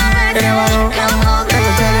 You never know. Let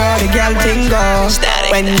me tell you how the girl thing go.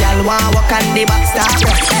 When girl want walk on the back start.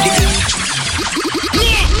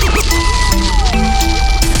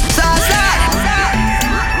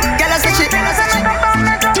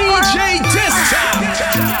 DJ Desta.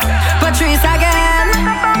 Patrice again.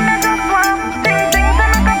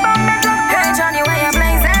 Hey Johnny, where you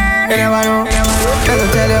blazing? You never know. Let me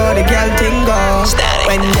tell you how the girl thing go.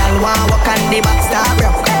 When girl want walk on the back start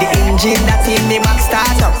up. The engine that in the back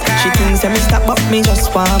start up. She thinks me stop up, me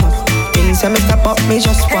just warm up. Thinks me stop up, me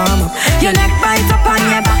just warm up. Your neck bite up on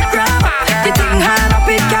your back grab up. You think hard up,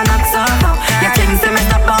 it cannot stop up. You think say me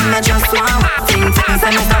stop up, me just warm up. Think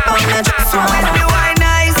say me stop up, me just warm up. You are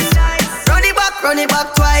nice. Run it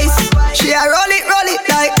back twice. She a roll it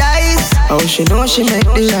like dice. Oh, she know she make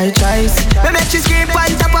the right choice. Me make she scream on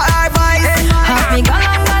top of her voice. Have me gone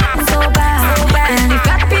so bad. And if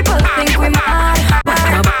got people think we mad,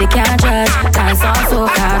 nobody can judge. Dance also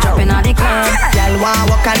car dropping on the club. Girl want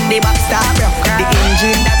walk on the back start up. The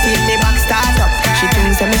engine that in the back start up. She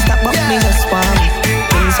thinks me stop up, me just warm up.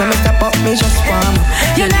 Thinks me stop up, me just warm up.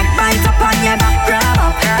 Your neck bite up on your back grab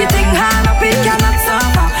up. You think hard up, it cannot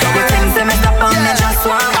stop up. You think say me stop up, me just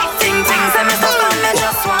warm up. Think say me stop up, me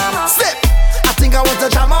just warm up. Step. I think I want to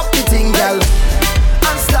jam up the thing, girl,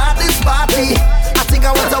 and start this party. I think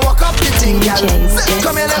I want to walk up the thing, girl.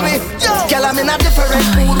 Come here, let me. Girl, I'm in a different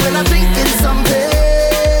mood when I'm drinking something.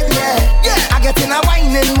 Yeah. I get in a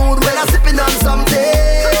whining mood when I'm sipping on something.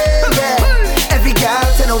 Yeah. Every girl,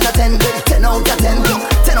 10 out of 10, 10 out of 10,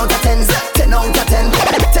 10 out of 10, 10 out of 10,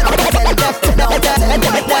 10 out of 10, 10 out of 10.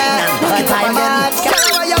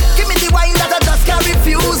 Give me the wine that I just can't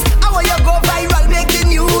refuse. I want you go viral, make the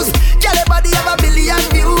news. Girl, your body have 1 billion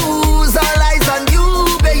views. All eyes on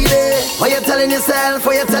you, baby. you telling yourself?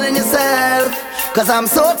 What you telling yourself? Cause I'm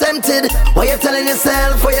so tempted. What you telling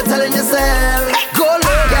yourself? What you telling yourself? Go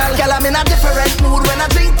low, girl. Girl, I'm in a different mood when I'm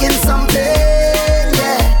drinking something.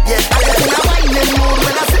 Yeah, yeah. I get in a whining mood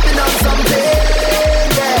when I'm sipping on something.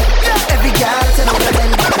 Yeah, every girl 10 out of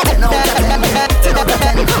 10, 10 out of 10, 10 out of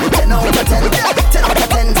 10, 10 out of 10, 10 out of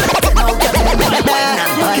 10, 10 out of 10.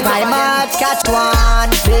 If I might catch one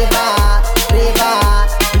flavor, flavor,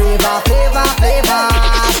 flavor, flavor, flavor,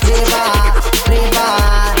 flavor, flavor.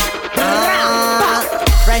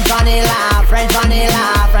 French vanilla, French vanilla,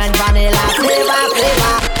 French vanilla, flavor,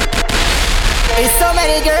 flavor. It's so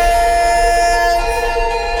many girls,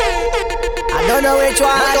 I don't know which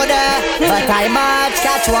one go there, but I might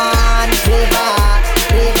catch one flavor,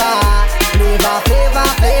 flavor, flavor, flavor,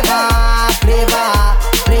 flavor, flavor,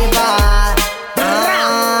 flavor.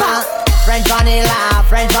 French vanilla,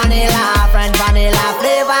 French vanilla, French vanilla,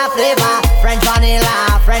 flavor, flavor. French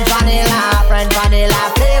vanilla, French vanilla, French vanilla,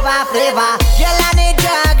 flavor, flavor. Girl, I need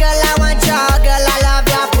your girl, I want your girl, I love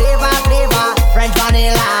your flavor, flavor. French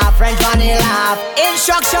vanilla, French vanilla.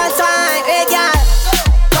 Instruction time, hey girl,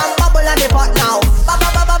 come bubble on the pot now, bubble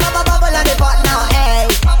on the pot now, hey.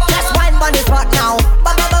 Just wine on the pot now,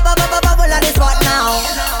 bubble on the pot now.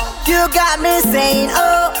 You got me saying,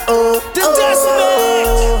 oh, oh,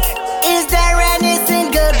 oh. Is there any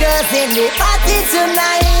single girls in the party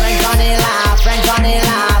tonight? French vanilla, French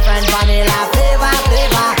vanilla, French vanilla, flavor,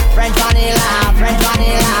 flavor. French vanilla, French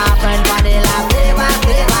vanilla, French vanilla, flavor,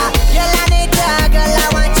 flavor. Girl, I need your girl, I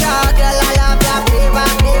want your girl, I love your flavor,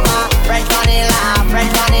 flavor. French vanilla,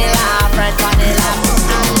 French vanilla, French vanilla.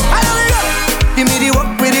 Give me the work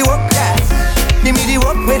with the work, yeah. Give me the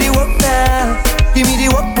work with the work now. Give me the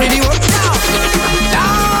work with the work now.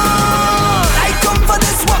 Now, I come for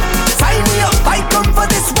this work. Sign me up, I come for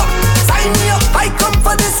this work. Sign me up, I come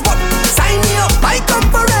for this work. Sign me up, I come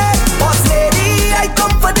for it. Boss lady, I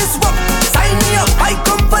come for this work. Sign me up, I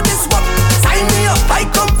come for this work. Sign me up, I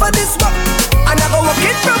come for this work. And I go work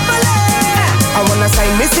it properly. I wanna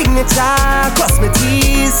sign my signature, cross my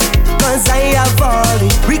T's, cause I have all the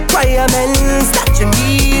requirements that you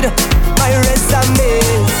need. My resume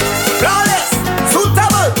is flawless,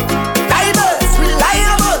 suitable, diverse,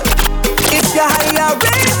 reliable. If you hire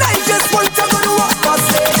me, I just want to go to work. Boss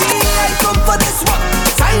lady, I come for this work.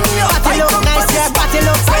 Sign me up, I come for this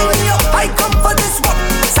work. Sign me up, I come for this work.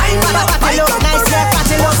 Sign me up, I come for this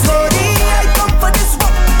work. Boss lady, I come for this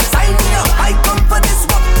work. Sign me up, I come for this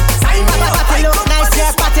work. Sign me up, I come for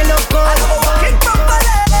this work. I go work it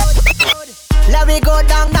properly. Let me go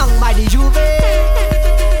down by the Juve.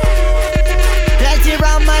 Plenty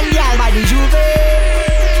rum and y'all by the Juve.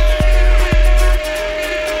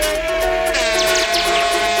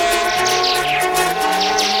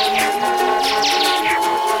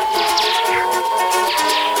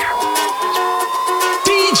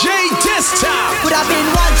 Could have been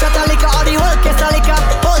one shot of liquor or the whole case of liquor.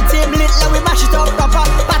 Whole team lit, let we mash it up proper.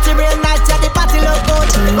 Party real nice, yeah, the party look good.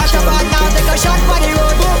 Right about now, take a shot for the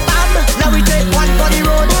road. Bam, now we take one for the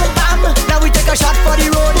road. Bam, now we take a shot for the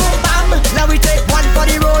road. Bam, now we take one for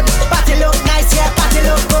the road. Party look nice, yeah, party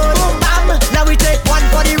look good. Bam, now we take one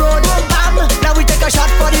for the road. Bam, now we take a shot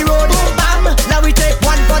for the road. Bam, now we take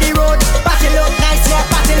one for the road. Party look nice, yeah,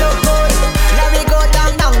 party look good. Let me go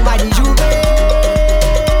down by the Juve.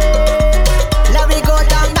 Let me go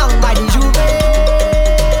down by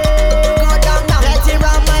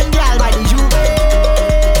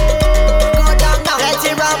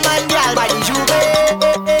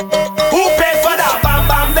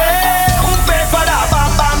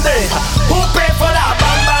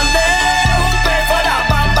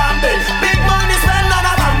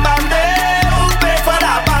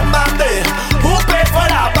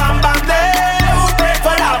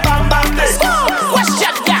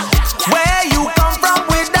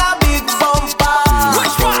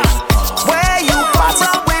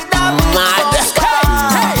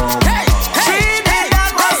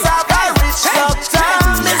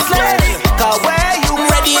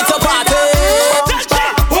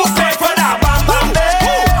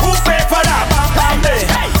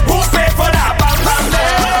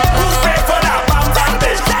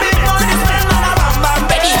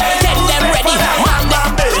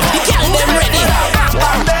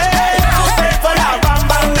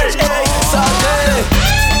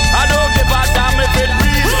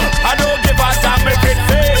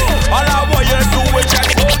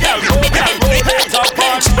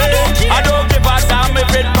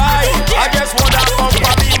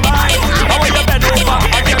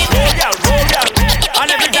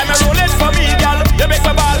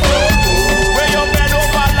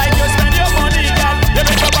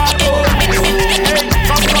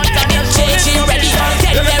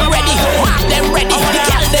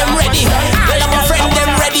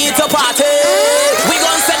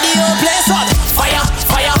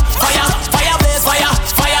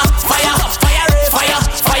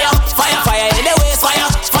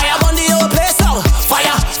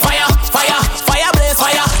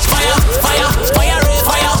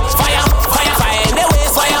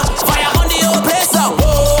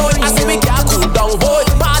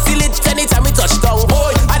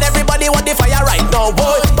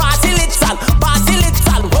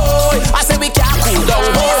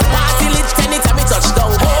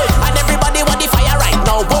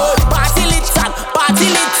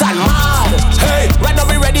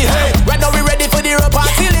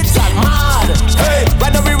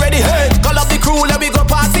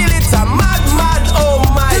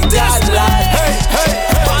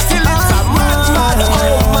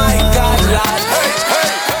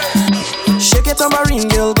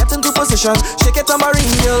get into position. Shake it, tambourine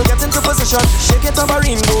girl, get into position. Shake it,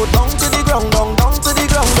 tambourine, go down to the ground, down to the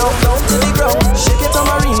ground, down to the ground. Shake it,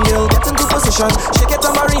 tambourine girl, get into position. Shake it,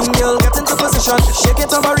 tambourine girl, get into position. Shake it,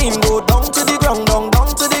 tambourine, go down to the ground, down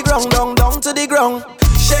to the ground, down to the ground.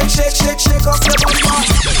 Shake, shake, shake, shake up your bumper.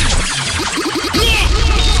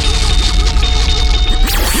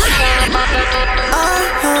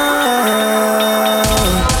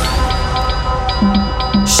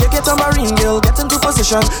 Shake it, tambourine girl, get into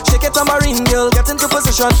position. Shake it, tambourine girl, get into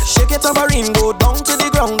position. Shake it, tambourine, go down to the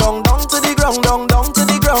ground, down to the ground, down to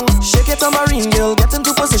the ground. Shake it, tambourine girl, get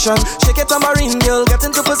into position. Shake it, tambourine girl, get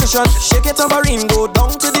into position. Shake it, tambourine, go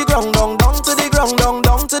down to the ground, down to the ground,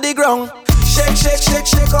 down to the ground. Shake, shake, shake,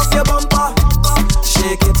 shake up your bumper.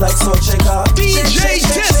 Shake it like salt shaker. DJ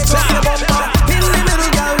Testa. Shake up your bumper. In the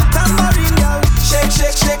middle, girl, tambourine girl. Shake,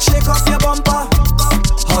 shake, shake, shake up your bumper.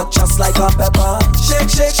 Hot just like a pepper.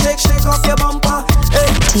 Shake, shake, shake, shake up your bumper.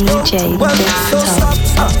 Hey, DJ well, don't stop.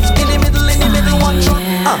 In the middle, one shot.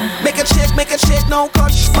 Make it shake, no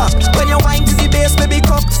touch back. When you wind to the bass, baby,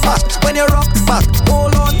 cock back. When you rock back,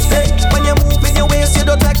 hold on. Hey, when you move in your waist, you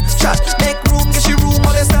don't take shot. Make room, get your room,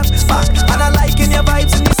 all the step back. And I like in your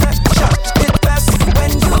vibes in the set shot. It best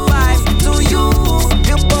when you vibe to you.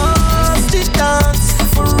 You bust it dance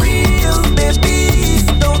for real, baby.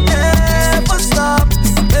 Don't ever stop.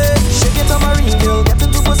 Hey, shake it, tambourine girl, get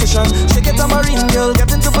into position. Shake it, tambourine girl,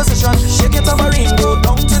 get into position. Shake it, tambourine, go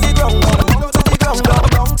down to the ground, down to the ground,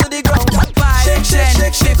 down to the ground. 5,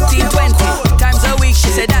 10, 15, 20 times a week. She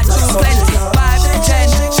said that's too plenty. 5, 10,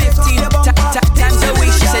 15 times a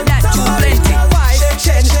week. She said that's too plenty. 5,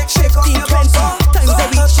 10, 15, 20 times a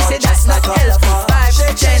week. She said that's not healthy.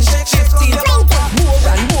 5, 10, 15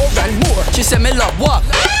 more and more. She said me love walk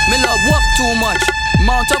too much.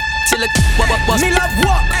 Mount up till it bust. Me love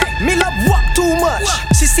walk too much.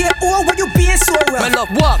 She said, oh, where you being so rough?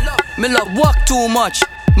 Me love walk too much.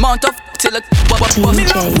 Mount up till it bust. Me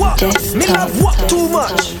love walk too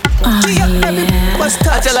much.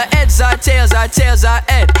 I tell her heads are tails are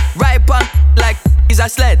head. Right punk like is a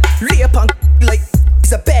sled. Lay punk like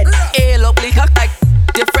is a bed. Ail up like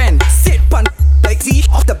your friend. Sit punk like Z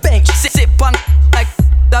off the bench. Sit punk like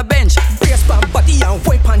the bench. Brace pan body and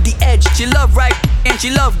wipe on the edge. She love right and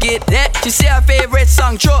she love get that. She say her favorite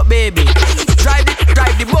song, choke baby. Drive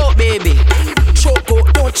the boat baby. Choke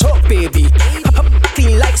boat, don't choke baby.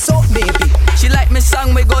 Clean like soap baby. She like me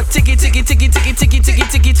song, we go ticky ticky ticky ticky ticky ticky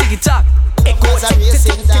ticky ticky tock. It goes tick tick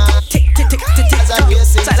tick tick tick tick.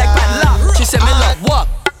 Tight like padlock. She said me love walk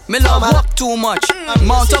too much.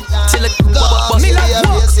 Mount up till it bust. Me love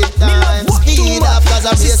walk too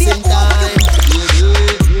much. She say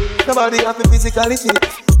nobody have a physicality.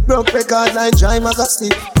 Broke record like Jai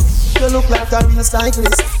Magastic. You look like a real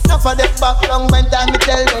cyclist. Enough of them back long when time me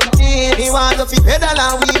tell them kids. He want to fit pedal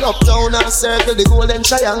and wheel up down and circle the golden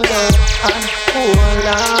triangle. And hold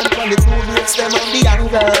on from the 2 brakes them on the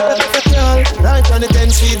angle. Right on the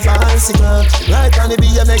 10-speed bicycle. Right on the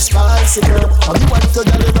BMX bicycle. And you want to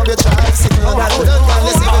get rid of your tricycle. Right on the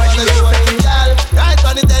 7 right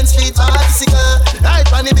on the 10-speed bicycle. Right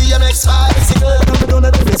on the BMX bicycle. Don't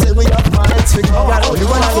let me say we have minds. You want to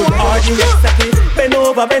go hard, you get second. Bend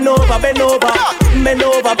over, bend over. Bend over, bend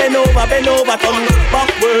over, bend over, bend over, turn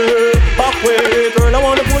backward, backward. Girl, I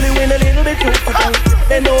wanna pull you in a little bit too far.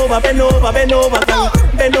 Bend over, bend over, bend over,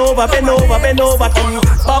 bend over, bend over, bend over, turn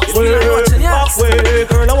backward, backward.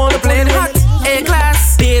 Girl, I wanna play it hot.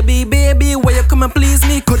 A-class, baby, where you come and please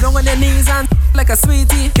me? Go down on your knees and like a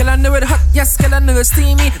sweetie. Girl, I know it hot, yes, girl, I know it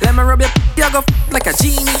steamy. Let me rub your you go like a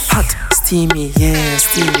genie. Hot, steamy, yeah,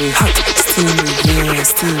 steamy. Hot, steamy, yeah,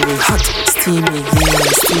 steamy. Hot, steamy, yeah,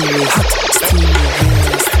 steamy. Hot, steamy,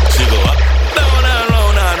 yeah. She go up, down and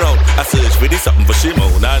round and round. I search for this something for she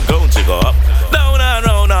moan and ground. She go up, down and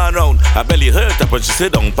round and round. Her belly hurt up when she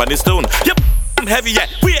sit down on the stone. Yep, heavy yet,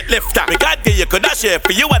 weightlifter. Me God give you could dash here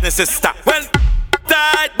for you and the sister. When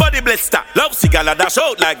tight body blister, love cigar and dash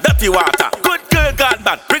out like dirty water. Good girl gone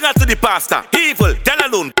bad, bring her to the pastor. Evil, tell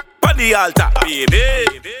alone, on the altar. Baby,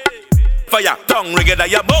 fire, tongue ring it at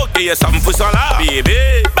your mouth. Give you something for solar.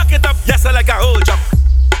 Baby, back it up, yes, like a whole jump.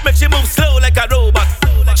 Make she move slow like a robot.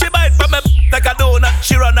 She bite from me like a donut.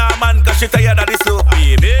 She run her man cause she tired of the slow.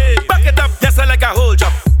 Baby, back it up, yes, like a whole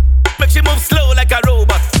jump. Make she move slow like a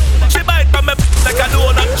robot. She bite from me like a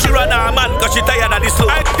donut. She run her man cause she tired of the slow.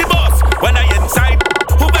 I'm the boss when I inside.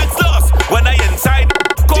 Who backs lost when I inside?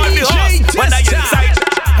 Call me horse when I inside.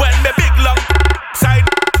 When me big long side.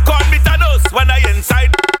 Call me Thanos when I inside.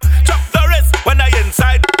 Chop the wrist when I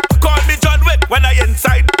inside. Call me John Wick when I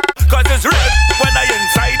inside. Cause it's red when I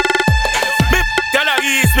inside. Bip, tell her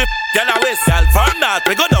east, bip, tell her west. Girl from north,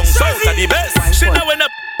 we go down south at the best. She know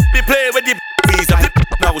fi play with the visa.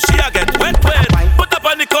 Now she a get wet. Put up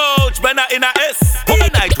on the couch, Benna in a S. One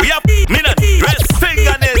night we have minute dress.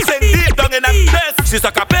 Fingernails sing deep down in a dress. She's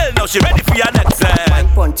a capel, now she ready for your next set. Wine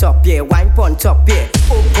punch up, yeah, wine punch up, yeah.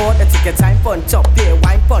 Oh God, let's take a time punch up, yeah.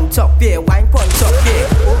 Wine punch up, yeah, wine punch up, yeah.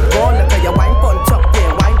 Oh God, let's take a wine punch up,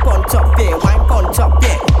 yeah. Wine punch up, yeah, wine punch up,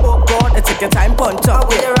 yeah. Oh God, let's take a time punch up,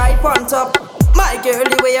 yeah. Where you right punch up, my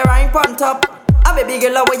girlie, where you right punch up. A baby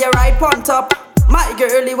girl, where you right punch up, my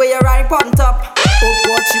girlie, where you right punch up. Oh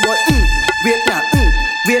God, she want wait now,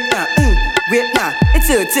 wait now, wait now. It's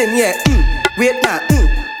hurting, yeah. Wait now,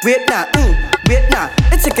 wait now, wait now.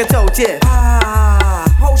 Let's take it out, yeah. Ah,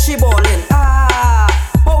 how she ballin'? Ah,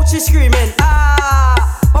 how she screaming?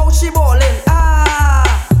 Ah, how she ballin'? Ah,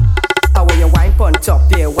 how will you wine punch up,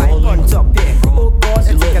 yeah, wine punch up, yeah. Oh God,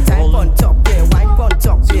 let's take a time punch up, yeah, wine punch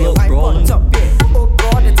up, yeah, wine punch up, yeah. Oh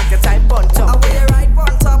God, let's take a time punch up. How will you right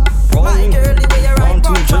punch up? My girlie, where you right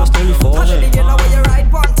punch up? How the girl, where you right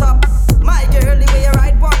punch up? My girlie, where you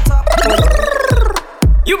right punch up?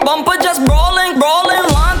 You bumper just brawling,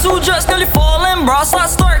 line 2 just nearly falling. Bra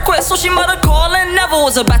start quick, so she mother calling. Never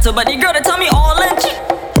was a battle, but the girl that tell me all in.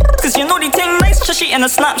 Cause you know the thing nice, she in a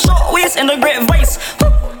snapshot waist in a great vice.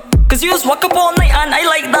 Cause you just walk up all night and I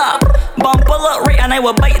like that. Bumper look right and I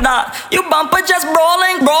will bite that. You bumper just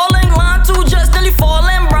brawling, line 2 just nearly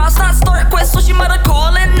falling. Bra start quick, so she mother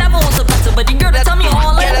calling. Never was a battle, but the girl that tell me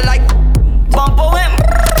all in. Like bumper whip,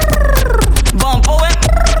 bumper whip.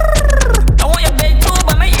 I want your big toe,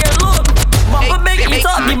 but my ear look. Bumper big, you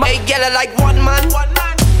talk me. Hey, get it like one man.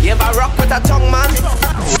 You ever rock with a tongue man?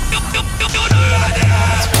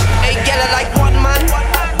 Hey, get it like one man.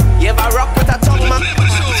 You ever rock with a tongue man?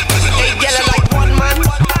 Hey, get it like one man.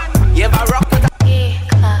 You ever rock with a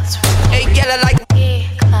hey, get it like hey,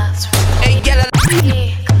 get it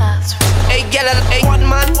hey, get it hey, one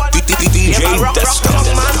man. DJ Desktop.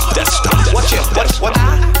 Watch it, what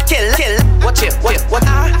kill, watch it, what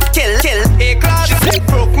kill. Hey, class, she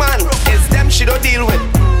broke man. It's them she don't deal with.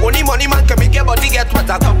 Only money man can make your body get what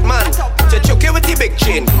a top man. To choke you with the big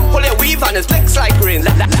chain, pull your weave and it flex like rain.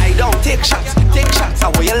 Lie down, take shots.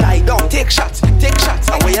 And where you lie down, take shots. And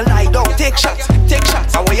where you lie down, take shots.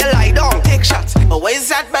 And where you lie down, take shots. Oh, where is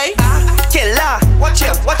that, babe? Killer, watch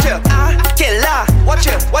it. Killer, watch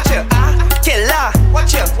it. Killer,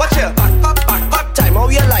 watch it. Back time, how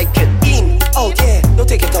you like it? In, oh yeah, don't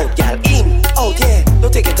take it out, gal. In, oh yeah,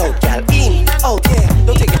 don't take it out, gal. In, oh yeah,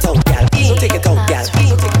 don't take it out, gal. In, don't take it out, gal.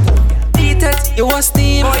 Beat it, you want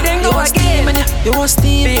steam. Boy, then go again. You want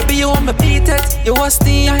steam, baby, you want me beat it. You want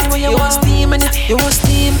steam, you want steam, and you want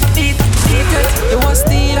steam. Beat it, you want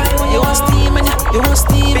steam, you want steam, and you want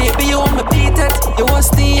steam, baby, you want me beat it. You want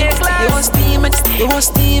steam, you want steam, and you want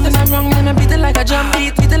steam. And I'm wrong, let me beat it like a jump,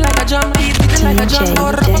 beat it like a jump, beat it like a jump,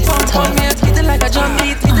 or beat it like a jump,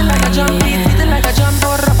 beat it like a jump, beat it like a jump,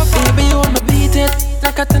 or baby, you want me beat it.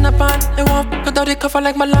 Like a tin pan, you want without the cover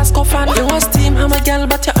like my last coffin. You want steam, I'm a gal,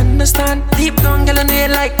 but you understand. Deep down, girl, and they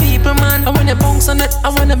like people, man. I wanna bounce on it, I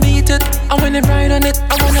wanna beat it. I wanna ride on it,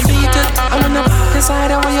 I wanna beat it. I wanna decide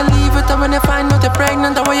how you leave it. I wanna find out you're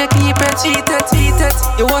pregnant, how you keep it. Eat it.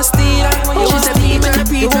 You want steam, you want steam,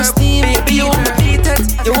 you want steam, baby, you want me beat it.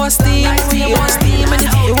 You want steam, you want steam, and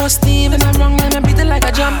you want steam. And I'm wrong, let me beat it like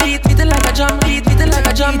a jump, beat it like a jump, beat it like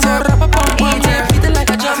a jump. Beat it like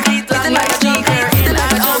a jump, beat it like a jump.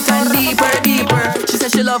 Out and deeper. She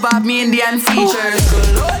said she love have me Indian features.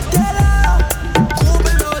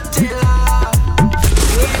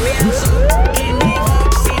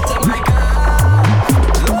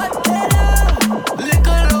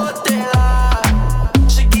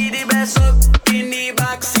 She give the best up in the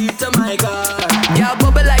backseat of my car. Yeah,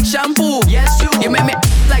 bubble like shampoo. Yes, you make me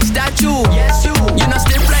like statue. Yes, you know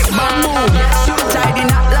stiff like bamboo. Yes, you tidy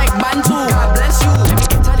knot like bantu. God bless you.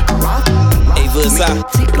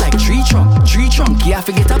 Tick like tree trunk, yeah,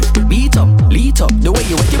 forget up, beat up, lead up, the way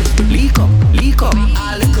you wet you, leak up.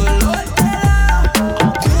 I look a lot,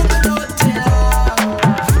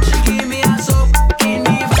 she give me a soap, in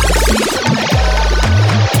the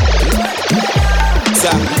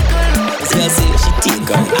this girl say she take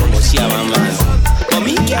her, but she have a man. But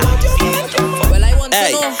me can't. Well, I want to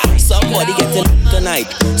know. Somebody getting tonight.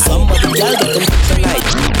 Somebody girl getting tonight.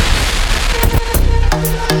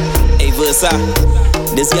 Hey, Versa.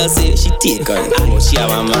 This girl say she take her, but she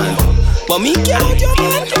have a man. But me can't.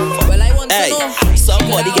 Well, I want to know.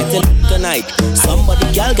 Somebody getting tonight. Somebody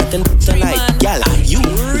girl getting tonight. Girl, you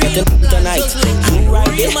getting tonight. You right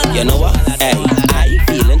there. You know what? Hey, I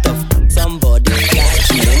feeling tough. Somebody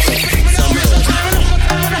feeling tough. Somebody.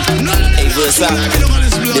 Hey, Versa.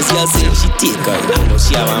 This girl say she take her, but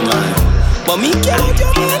she have a man. But me can't.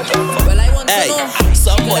 Well, I want Hey,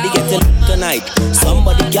 somebody getting tonight.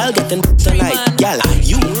 Somebody girl getting tonight. Girl,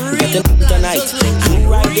 you getting tonight. You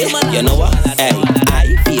right there. You know what? Hey,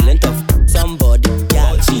 I feeling tough. Somebody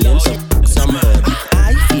girl feeling tough. Somebody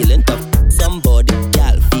I feeling tough. Somebody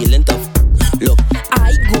girl feeling tough. Look,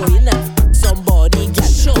 I going at somebody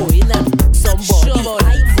girl going at somebody.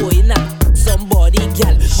 I going at somebody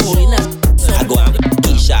girl going at. I go out with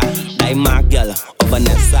Keisha, I mark girl,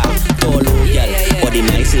 Vanessa, Tolo girl, body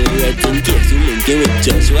nice and red in kids who linking with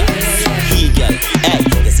Joshua. He girl, hey,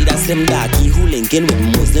 you see that slim darky who linking with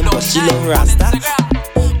Muslim but she love Rasta.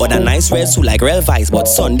 But a nice red who like real vice but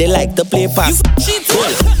Sunday like to play pass.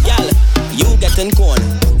 Cool, girl, you getting corn,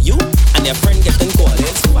 you and your friend getting corn.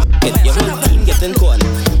 Your whole team getting corn.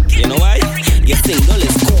 You know why? Your single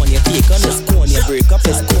is corn, your take on is corn.